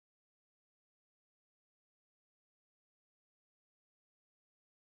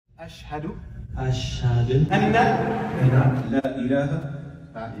أشهد أن لا إله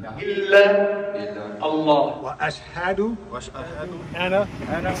إلا الله وأشهد أن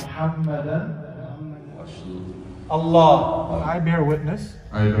محمدا الله I bear witness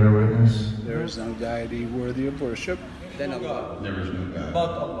There is no deity worthy of worship. Then Allah. There is no God. but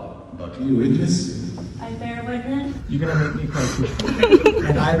Allah. But you witness. I bear witness. You're gonna make me cry too.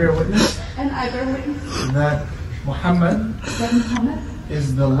 And I bear witness And I bear witness that Muhammad that Muhammad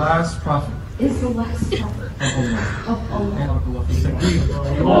is the last prophet is the last prophet of Allah. of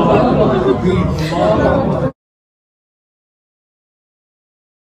Allah.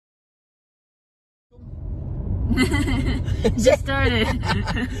 Just started.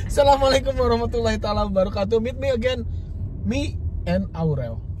 Assalamualaikum warahmatullahi taala wabarakatuh. Meet me again, me and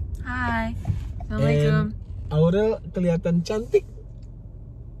Aurel. Hi. Alaikum. Aurel kelihatan cantik.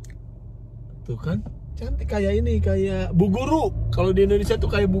 Tuh kan, cantik kayak ini, kayak Bu Guru. Kalau di Indonesia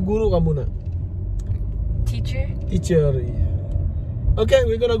tuh kayak Bu Guru kamu nak. Teacher, iya. Okay,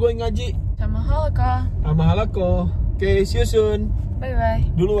 we're gonna go ngaji. Sama halaka. Sama halako. Okay, see you soon. Bye bye.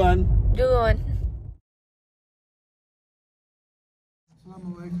 Duluan.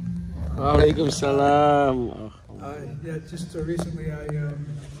 Assalamu alaikum. Waalaikumsalam. Yeah, just recently I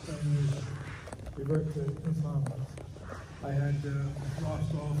reverted to Islam. I had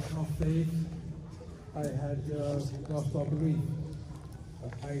lost all faith. I had lost all belief.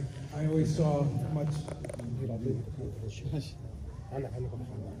 I always saw much.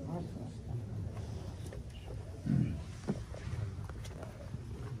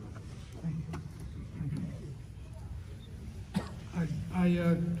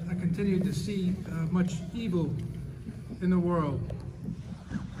 I continued to see much evil in the world.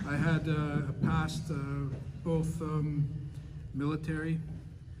 I had a past both military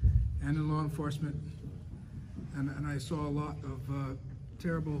and in law enforcement, and I saw a lot of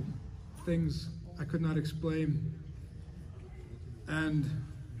terrible things I could not explain. And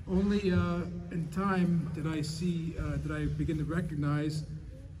only in time did I see, did I begin to recognize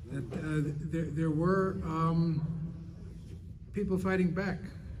that there were people fighting back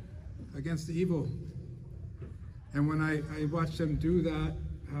against the evil. And when I watched them do that,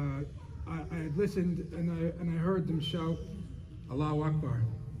 I listened and I heard them shout, Allahu Akbar.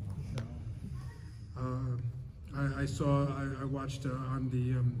 I watched on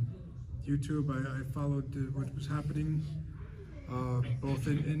the YouTube, I followed what was happening both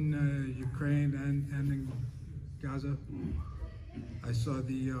in Ukraine and in Gaza. I saw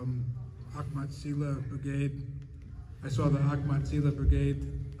the Ahmad Sila Brigade. I saw the Ahmad Sila Brigade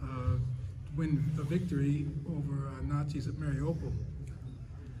win a victory over Nazis at Mariupol.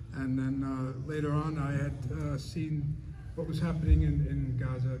 And then later on I had seen what was happening in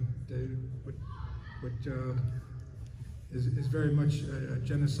Gaza, which is very much a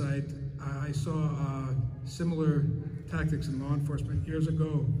genocide. I saw similar tactics in law enforcement years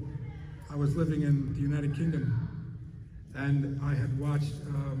ago. I was living in the United Kingdom, and I had watched,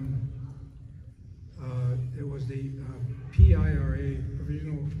 it was the PIRA,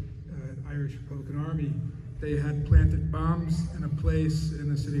 Provisional Irish Republican Army. They had planted bombs in a place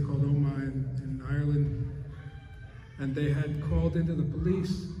in a city called Omagh in Ireland, and they had called into the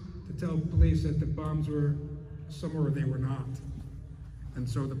police to tell police that the bombs were somewhere they were not. And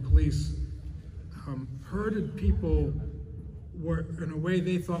so the police herded people in a way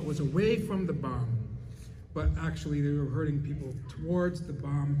they thought was away from the bomb, but actually they were herding people towards the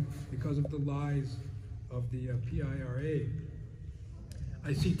bomb because of the lies of the PIRA.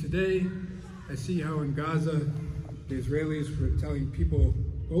 I see today, I see how in Gaza, the Israelis were telling people,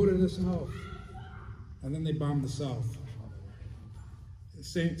 go to the south, and then they bombed the south.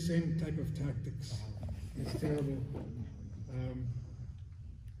 Same type of tactics. It's terrible.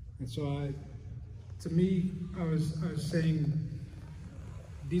 And so to me, I was saying,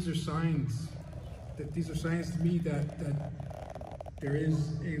 these are signs. These are signs to me that there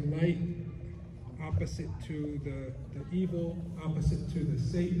is a light opposite to the evil, opposite to the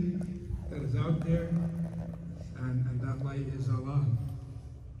Satan that is out there, and that light is Allah.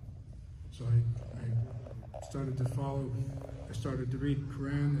 So I started to follow. I started to read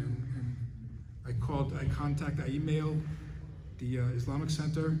Quran, and I emailed the Islamic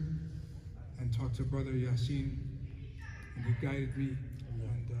Center and talked to Brother Yasin, and he guided me,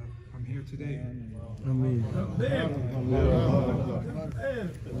 and I'm here today.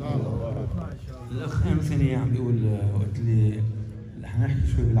 الأخ أمثني عم بيقول وقت اللي حنحكي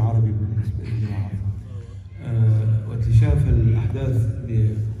شوي بالعربي بالنسبة لي ما أعرف وقت اللي شاف الأحداث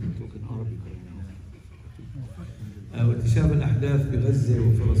وقت شاف الأحداث بغزة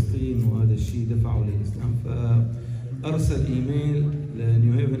وفلسطين وهذا الشيء دفعه للإسلام أرسل إيميل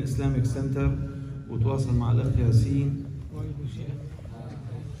لنيو هيفن إسلاميك سنتر وتواصل مع الأخ ياسين.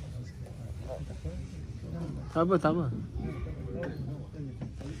 Apa?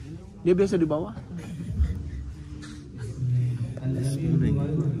 Dia biasa di bawah.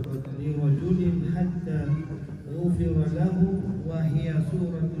 لرجل حتى غفر له وهي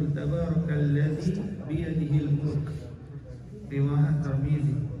سورة تبارك الذي بيده الملك رواية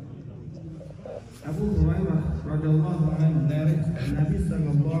الترمذي. Abu Hurairah radhiyallahu anhu narrates Nabi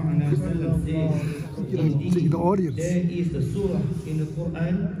sallallahu alaihi wasallam said, "Indeed, there is a surah in the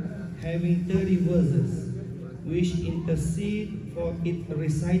Quran having 30 verses, which intercede for its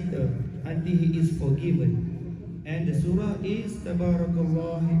reciter until he is forgiven. And the surah is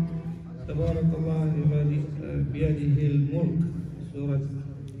Tabarakallah biyadihil mulk, surah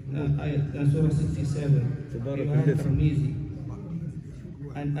 67, riwayat Tirmizi.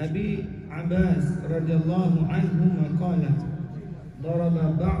 And Abi Abbas radhiyallahu anhuma qala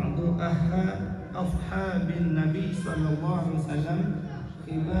daraba ba'du ashabin Nabi sallallahu alaihi wasallam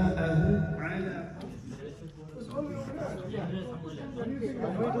khiba'ahu ala. We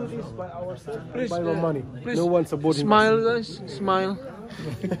do this by ourselves, by our money. Please, No one supporting smile, us. guys. Smile.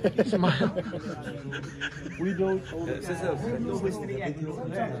 Smile. We don't.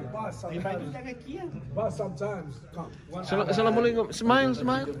 But sometimes come. Assalamualaikum. Smile.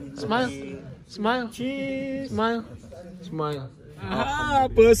 Cheese. Smile.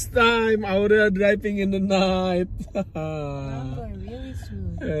 First time Aura driving in the night. Really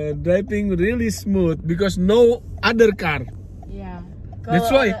smooth. Driving really smooth because no other car. Yeah.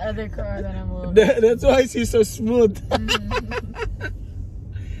 That's why. The other car that I'm on. That's why she's so smooth.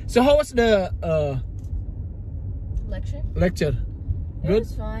 So how was the Lecture? lecture? It Good?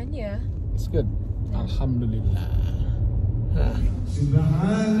 was fine, yeah. It's good. Alhamdulillah.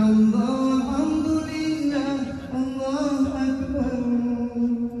 Subhanallah, alhamdulillah, Allahu Akbar.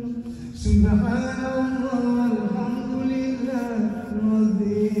 Subhanallah, alhamdulillah,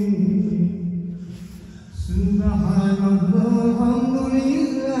 Azim. Subhanallah,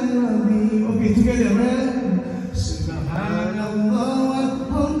 alhamdulillah, Azim. Okay, together, man. Subhanallah,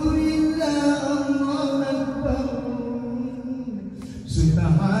 alhamdulillah, Allahu Akbar.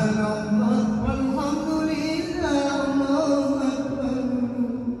 Subhanallah, walhamdulillah, Allahu Akbar.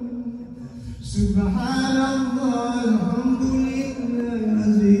 Subhanallah, alhamdulillah,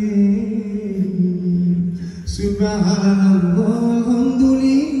 azim. Subhanallah,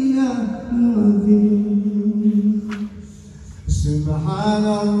 alhamdulillah, azim.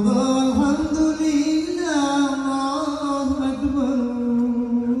 Subhanallah, alhamdulillah, Allahu Akbar.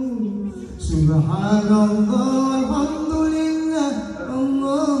 Subhanallah, alhamdulillah,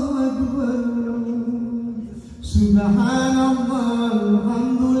 Allahu Akbar. Subhanallah,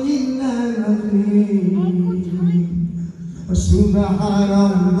 alhamdulillah, azim.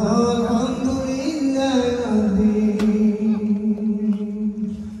 Subhanallah, alhamdulillah, azim.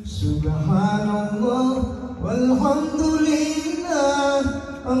 Subhanallah, walhamdulillah,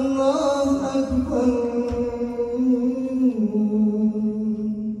 Allahu Akbar.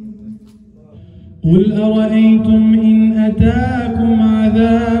 قل أرأيتم إن أتاكم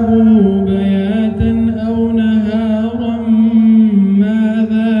عذابه بياتا أو نهارا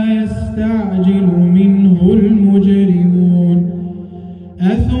ماذا يستعجل منه المجرمون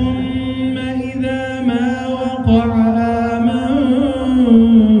أثم إذا ما وقع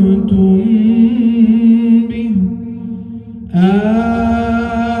آمنتم به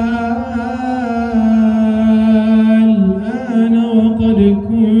الآن وقد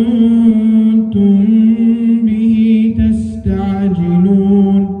كنتم به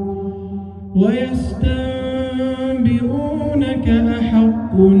تستعجلون ويستنبئونك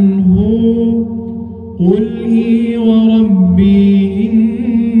أحق هو قل إي وربي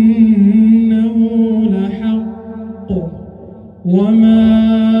إنه لحق وما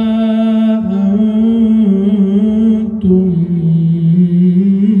أنتم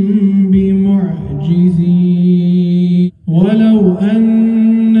بمعجزين ولو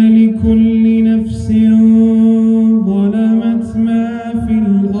أن لكل نفس ظلمت ما في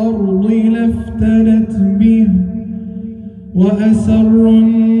الأرض لافتدت به وأسروا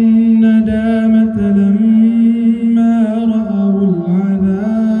الندامة لما رأوا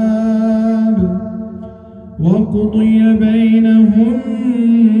العذاب وقضي بينهم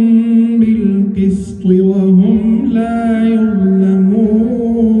بالقسط وهم لا يظلمون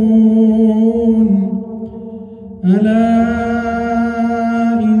ألا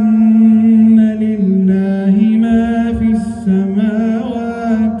إن لله ما في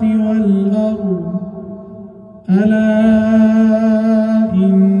السماوات والأرض ألا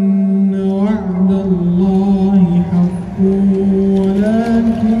إن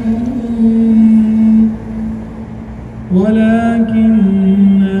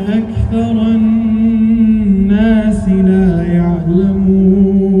ولكن أكثر الناس لا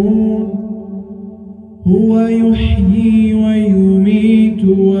يعلمون هو يحيي ويميت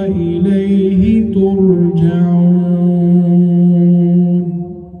وإليه ترجعون